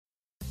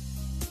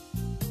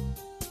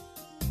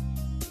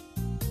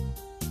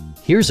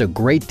Here's a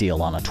great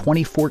deal on a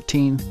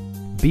 2014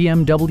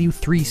 BMW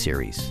 3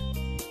 Series.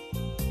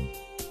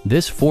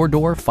 This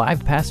four-door,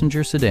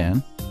 five-passenger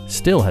sedan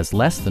still has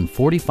less than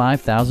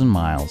 45,000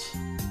 miles.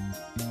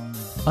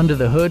 Under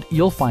the hood,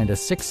 you'll find a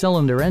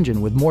six-cylinder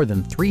engine with more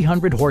than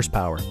 300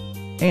 horsepower.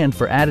 And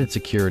for added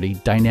security,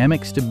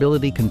 dynamic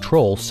stability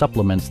control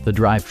supplements the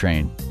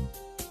drivetrain.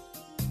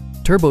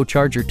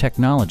 Turbocharger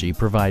technology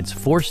provides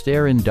forced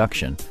air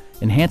induction,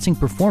 enhancing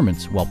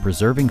performance while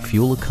preserving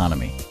fuel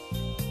economy.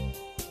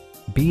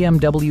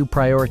 BMW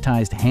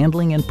prioritized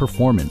handling and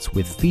performance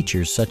with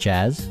features such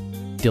as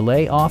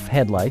delay-off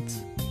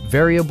headlights,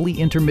 variably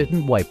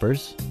intermittent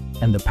wipers,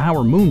 and the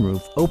power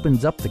moonroof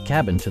opens up the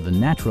cabin to the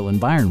natural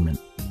environment.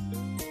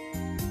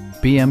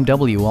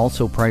 BMW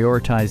also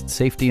prioritized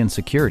safety and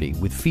security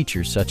with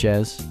features such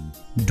as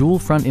dual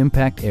front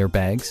impact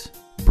airbags,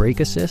 brake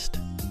assist,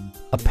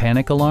 a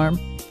panic alarm,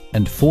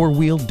 and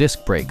four-wheel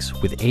disc brakes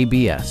with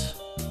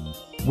ABS.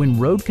 When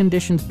road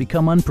conditions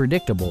become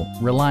unpredictable,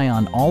 rely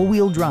on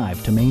all-wheel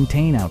drive to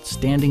maintain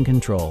outstanding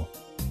control.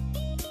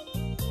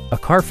 A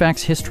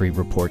Carfax history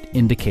report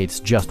indicates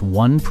just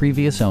one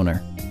previous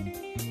owner.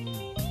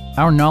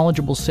 Our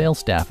knowledgeable sales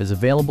staff is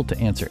available to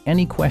answer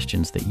any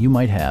questions that you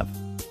might have.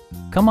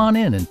 Come on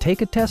in and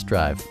take a test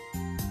drive.